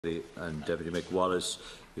And Deputy McWallace,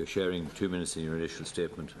 you're sharing 2 minutes in your initial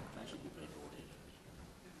statement.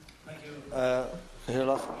 Thank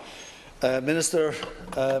you, Minister.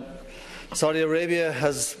 Saudi Arabia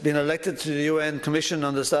has been elected to the UN Commission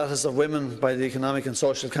on the Status of Women by the Economic and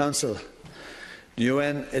Social Council. The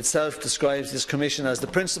UN itself describes this commission as the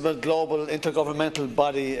principal global intergovernmental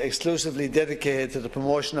body exclusively dedicated to the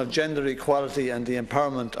promotion of gender equality and the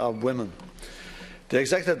empowerment of women. The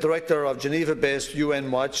Executive Director of Geneva-based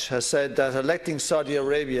UN Watch has said that electing Saudi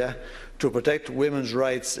Arabia to protect women's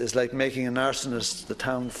rights is like making an arsonist the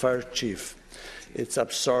town fire chief. It's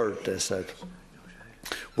absurd, they said.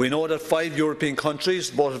 We know that 5 European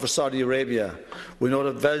countries voted for Saudi Arabia. We know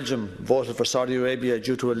that Belgium voted for Saudi Arabia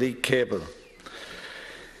due to a leaked cable.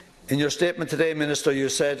 In your statement today, Minister, you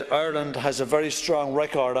said Ireland has a very strong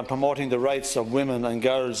record on promoting the rights of women and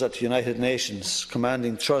girls at the United Nations,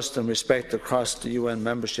 commanding trust and respect across the UN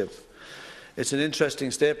membership. It's an interesting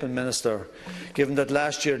statement, Minister, given that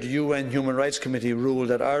last year the UN Human Rights Committee ruled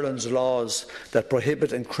that Ireland's laws that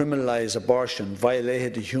prohibit and criminalise abortion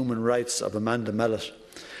violated the human rights of Amanda Mellett.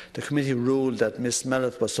 The committee ruled that Ms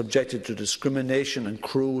Mellett was subjected to discrimination and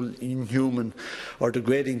cruel, inhuman or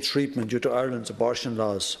degrading treatment due to Ireland's abortion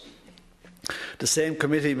laws. The same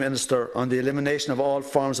committee, Minister, on the elimination of all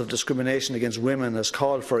forms of discrimination against women has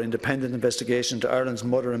called for independent investigation to Ireland's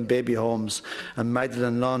mother and baby homes and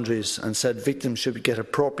Magdalene laundries and said victims should get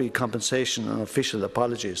appropriate compensation and official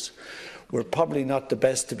apologies. We're probably not the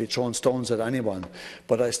best to be throwing stones at anyone,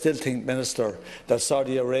 but I still think, Minister, that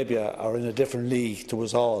Saudi Arabia are in a different league to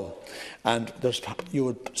us all. And you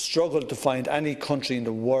would struggle to find any country in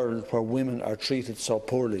the world where women are treated so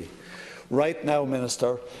poorly. Right now,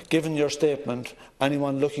 Minister, given your statement,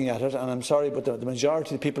 anyone looking at it, and I'm sorry, but the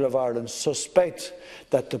majority of the people of Ireland suspect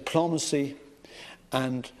that diplomacy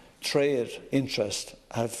and trade interest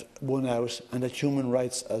have won out and that human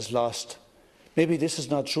rights has lost. Maybe this is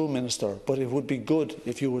not true, Minister, but it would be good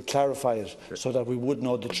if you would clarify it so that we would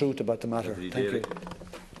know the truth about the matter. Thank you.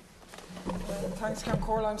 Thanks, Count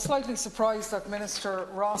Corley. I'm slightly surprised that Minister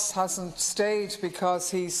Ross hasn't stayed because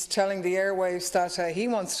he's telling the airwaves that he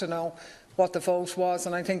wants to know what the vote was,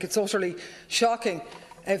 and I think it's utterly shocking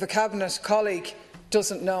if a Cabinet colleague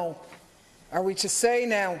doesn't know. Are we to say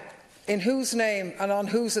now in whose name and on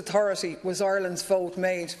whose authority was Ireland's vote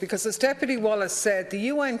made? Because, as Deputy Wallace said, the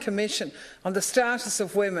UN Commission on the Status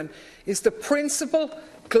of Women is the principal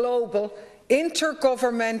global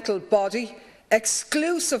intergovernmental body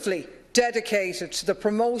exclusively dedicated to the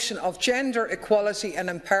promotion of gender equality and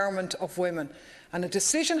empowerment of women. And a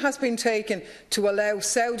decision has been taken to allow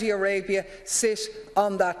Saudi Arabia sit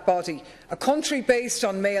on that body, a country based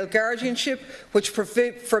on male guardianship, which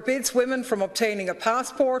forbids women from obtaining a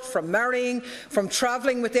passport, from marrying, from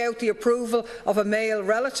travelling without the approval of a male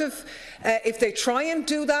relative. If they try and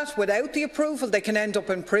do that without the approval, they can end up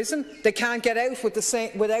in prison. They can't get out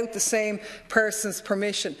without the same person's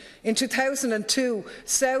permission. In 2002,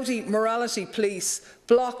 Saudi morality police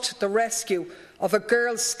blocked the rescue of a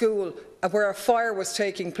girls' school where a fire was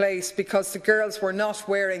taking place because the girls were not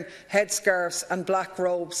wearing headscarves and black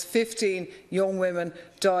robes. 15 young women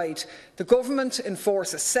died. The government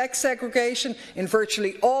enforces sex segregation in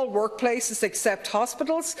virtually all workplaces except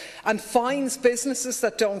hospitals and fines businesses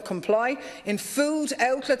that don't comply. In food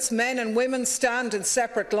outlets, men and women stand in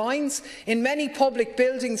separate lines. In many public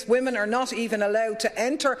buildings, women are not even allowed to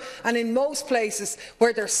enter, and in most places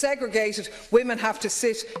where they're segregated, women have to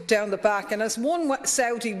sit down the back. And as one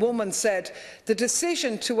Saudi woman said, the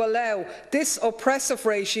decision to allow this oppressive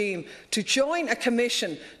regime to join a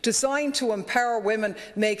commission designed to empower women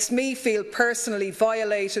makes me feel personally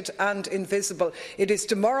violated and invisible. It is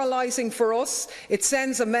demoralising for us. It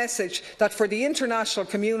sends a message that for the international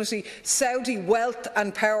community, Saudi wealth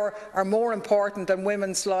and power are more important than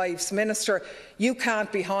women's lives. Minister, you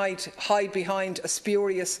can't hide behind a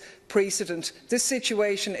spurious precedent. This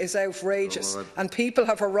situation is outrageous, and people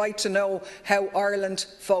have a right to know how Ireland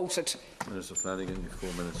voted. Minister Flanagan,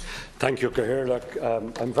 4 minutes. Thank you,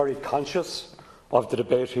 Cathaoirleach. I'm very conscious of the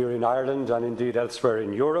debate here in Ireland and indeed elsewhere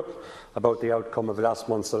in Europe about the outcome of last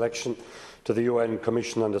month's election to the UN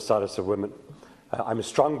Commission on the Status of Women. I'm a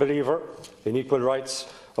strong believer in equal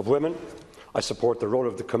rights of women. I support the role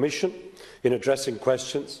of the Commission in addressing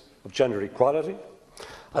questions of gender equality.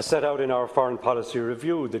 As set out in our foreign policy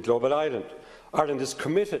review, The Global Island, Ireland is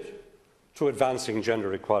committed to advancing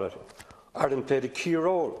gender equality. Ireland played a key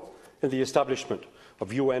role in the establishment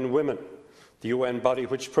of UN Women, the UN body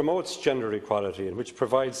which promotes gender equality and which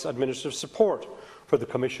provides administrative support for the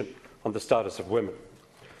Commission on the Status of Women.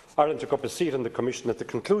 Ireland took up a seat on the Commission at the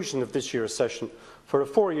conclusion of this year's session for a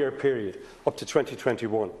 4-year period up to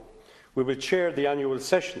 2021. We will chair the annual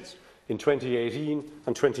sessions in 2018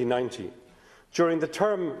 and 2019. During the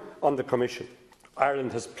term on the Commission,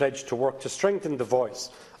 Ireland has pledged to work to strengthen the voice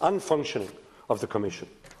and functioning of the Commission.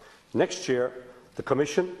 Next year, the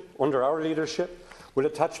Commission, under our leadership, will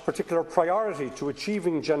attach particular priority to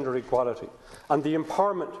achieving gender equality and the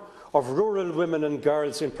empowerment of rural women and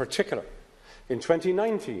girls in particular. In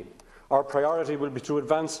 2019, our priority will be to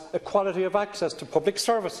advance equality of access to public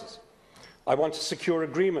services. I want to secure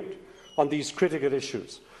agreement on these critical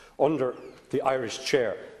issues under the Irish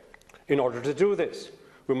chair. In order to do this,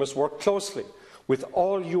 we must work closely with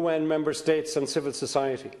all UN member states and civil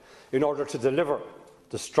society in order to deliver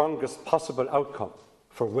the strongest possible outcome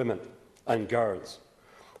for women and girls.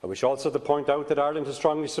 I wish also to point out that Ireland has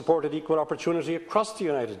strongly supported equal opportunity across the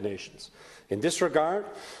United Nations. In this regard,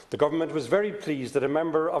 the Government was very pleased that a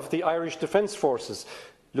member of the Irish Defence Forces,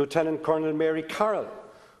 Lieutenant Colonel Mary Carroll,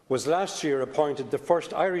 was last year appointed the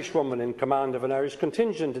first Irish woman in command of an Irish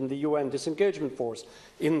contingent in the UN disengagement force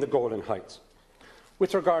in the Golan Heights.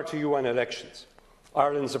 With regard to UN elections,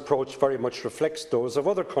 Ireland's approach very much reflects those of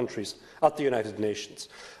other countries at the United Nations,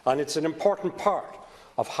 and it's an important part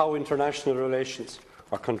of how international relations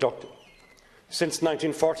are conducted. Since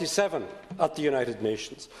 1947, at the United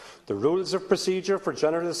Nations, the rules of procedure for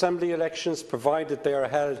General Assembly elections provide that they are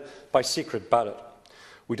held by secret ballot.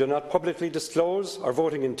 We do not publicly disclose our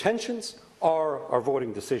voting intentions or our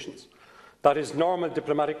voting decisions. That is normal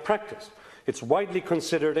diplomatic practice. It's widely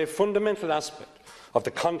considered a fundamental aspect of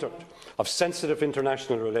the conduct of sensitive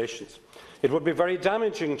international relations. It would be very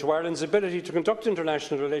damaging to Ireland's ability to conduct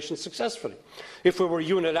international relations successfully if we were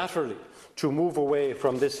unilaterally to move away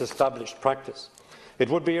from this established practice. It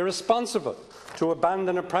would be irresponsible to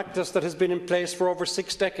abandon a practice that has been in place for over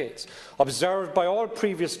 6 decades, observed by all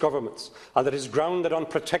previous governments, and that is grounded on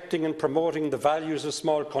protecting and promoting the values of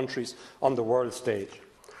small countries on the world stage.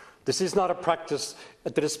 This is not a practice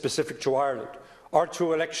that is specific to Ireland or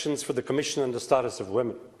to elections for the Commission on the Status of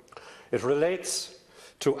Women. It relates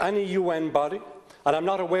to any UN body, and I am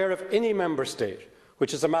not aware of any member state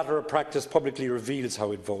which, as a matter of practice, publicly reveals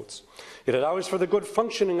how it votes. It allows for the good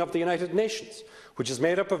functioning of the United Nations, which is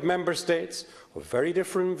made up of member states of very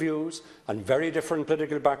different views and very different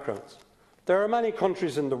political backgrounds. There are many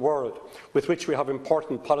countries in the world with which we have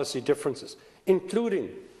important policy differences, including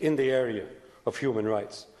in the area of human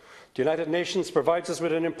rights. The United Nations provides us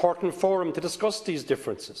with an important forum to discuss these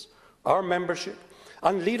differences. Our membership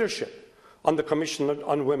and leadership on the Commission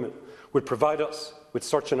on Women would provide us with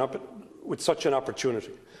such an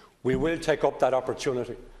opportunity. We will take up that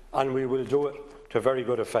opportunity, and we will do it to very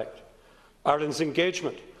good effect. Ireland's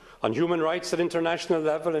engagement on human rights at international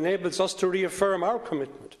level enables us to reaffirm our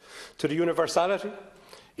commitment to the universality,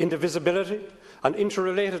 indivisibility and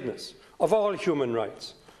interrelatedness of all human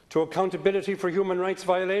rights, to accountability for human rights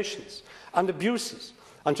violations and abuses,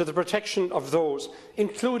 and to the protection of those,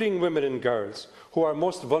 including women and girls, who are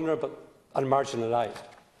most vulnerable and marginalised.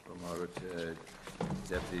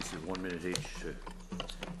 Deputies, 1 minute each.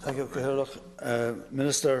 Thank you, Cahill.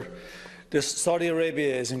 Minister, Saudi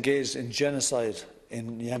Arabia is engaged in genocide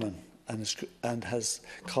in Yemen and has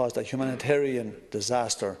caused a humanitarian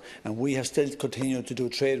disaster, and we have still continued to do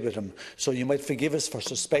trade with them. So you might forgive us for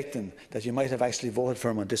suspecting that you might have actually voted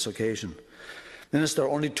for him on this occasion. Minister,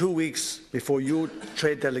 only 2 weeks before your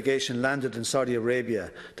trade delegation landed in Saudi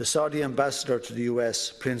Arabia, the Saudi ambassador to the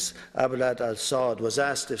US, Prince Abdullah Al Saud, was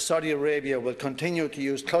asked if Saudi Arabia will continue to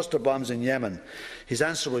use cluster bombs in Yemen. His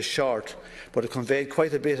answer was short, but it conveyed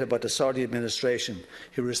quite a bit about the Saudi administration.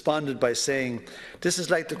 He responded by saying, "This is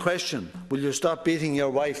like the question, will you stop beating your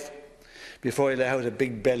wife?" before he let out a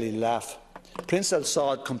big belly laugh. Prince Al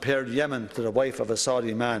Saud compared Yemen to the wife of a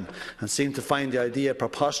Saudi man and seemed to find the idea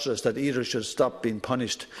preposterous that either should stop being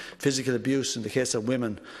punished, physical abuse in the case of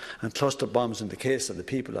women and cluster bombs in the case of the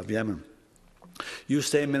people of Yemen. You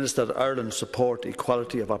say, Minister, that Ireland support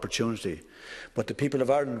equality of opportunity, but the people of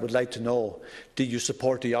Ireland would like to know, do you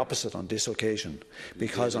support the opposite on this occasion?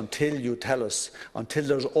 Because until you tell us, until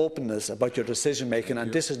there is openness about your decision making,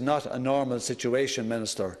 and this is not a normal situation,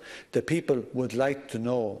 Minister, the people would like to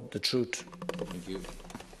know the truth. Thank you.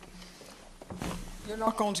 You're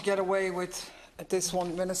not going to get away with this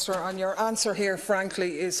one, Minister, and your answer here,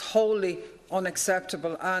 frankly, is wholly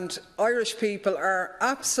unacceptable, and Irish people are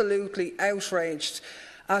absolutely outraged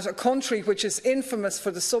at a country which is infamous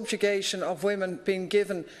for the subjugation of women being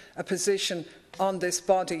given a position on this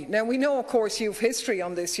body. Now, we know, of course, you have history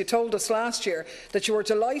on this. You told us last year that you were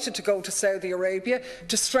delighted to go to Saudi Arabia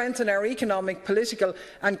to strengthen our economic, political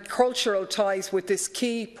and cultural ties with this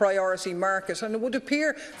key priority market. And it would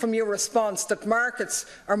appear from your response that markets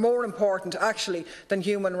are more important, actually, than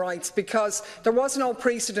human rights, because there was no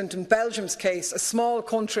precedent in Belgium's case, a small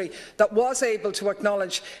country that was able to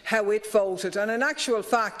acknowledge how it voted. And in actual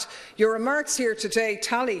fact, your remarks here today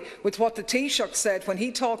tally with what the Taoiseach said when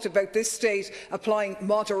he talked about this state applying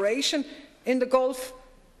moderation in the Gulf.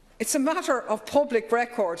 It's a matter of public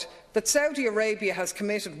record that Saudi Arabia has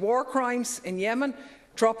committed war crimes in Yemen,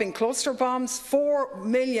 dropping cluster bombs. 4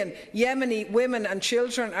 million Yemeni women and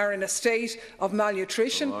children are in a state of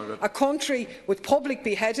malnutrition. A country with public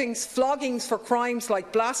beheadings, floggings for crimes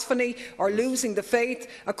like blasphemy or losing the faith.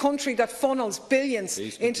 A country that funnels billions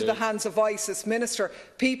into the hands of ISIS. Minister,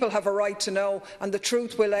 people have a right to know, and the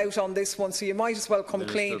truth will out on this one, so you might as well come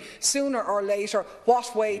clean sooner or later.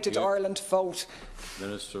 What way did Ireland vote?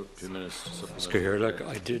 Minister, 2 minutes.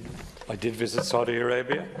 I did visit Saudi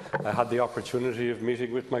Arabia. I had the opportunity of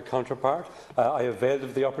meeting with my counterpart. I availed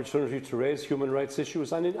of the opportunity to raise human rights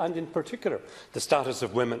issues and in particular the status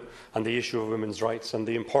of women and the issue of women's rights and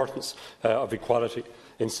the importance of equality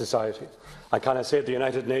in society. I can say the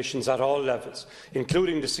United Nations at all levels,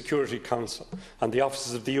 including the Security Council and the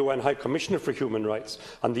offices of the UN High Commissioner for Human Rights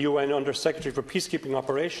and the UN Under Secretary for Peacekeeping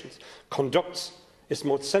Operations, conducts its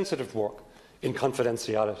most sensitive work in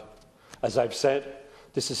confidentiality. As I've said,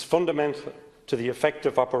 this is fundamental to the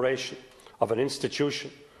effective operation of an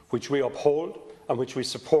institution which we uphold and which we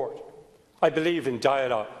support. I believe in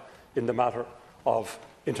dialogue in the matter of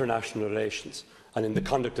international relations and in the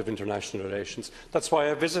conduct of international relations. That's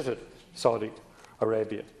why I visited Saudi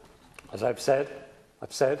Arabia. As I've said,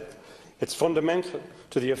 it's fundamental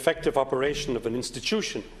to the effective operation of an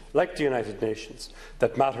institution like the United Nations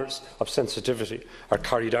that matters of sensitivity are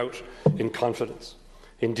carried out in confidence.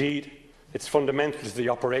 Indeed, it's fundamental to the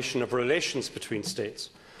operation of relations between states.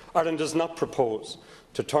 Ireland does not propose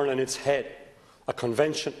to turn on its head a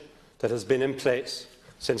convention that has been in place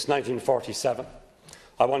since 1947.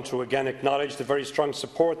 I want to again acknowledge the very strong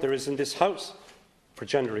support there is in this House for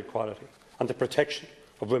gender equality and the protection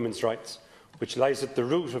of women's rights, which lies at the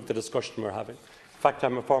root of the discussion we're having. In fact,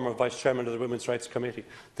 I'm a former Vice Chairman of the Women's Rights Committee,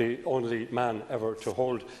 the only man ever to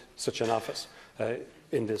hold such an office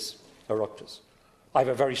in this Oireachtas. I have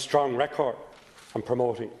a very strong record on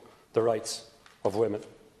promoting the rights of women.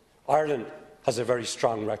 Ireland has a very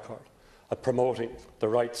strong record at promoting the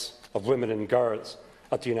rights of women and girls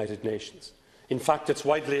at the United Nations. In fact, it's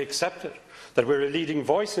widely accepted that we're a leading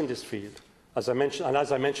voice in this field. As I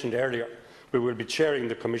mentioned earlier, we will be chairing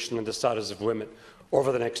the Commission on the Status of Women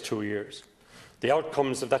over the next 2 years. The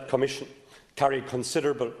outcomes of that Commission carry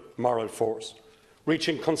considerable moral force.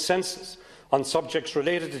 Reaching consensus on subjects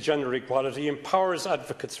related to gender equality empowers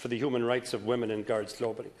advocates for the human rights of women and girls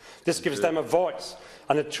globally. This gives them a voice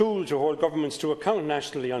and a tool to hold governments to account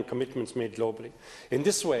nationally on commitments made globally. In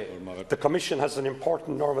this way, the Commission has an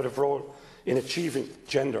important normative role in achieving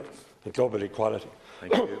gender and global equality.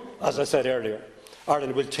 As I said earlier,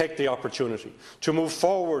 Ireland will take the opportunity to move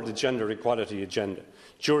forward the gender equality agenda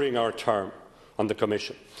during our term on the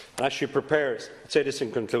Commission. And as she prepares, I'd say this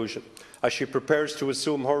in conclusion, as she prepares to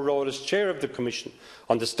assume her role as Chair of the Commission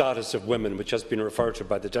on the Status of Women, which has been referred to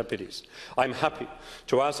by the deputies, I'm happy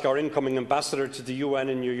to ask our incoming Ambassador to the UN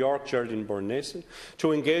in New York, Geraldine Byrne-Nason,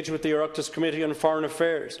 to engage with the Oireachtas Committee on Foreign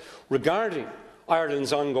Affairs regarding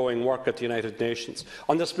Ireland's ongoing work at the United Nations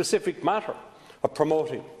on the specific matter of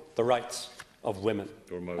promoting the rights of women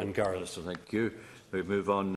and girls. Thank you. We move on.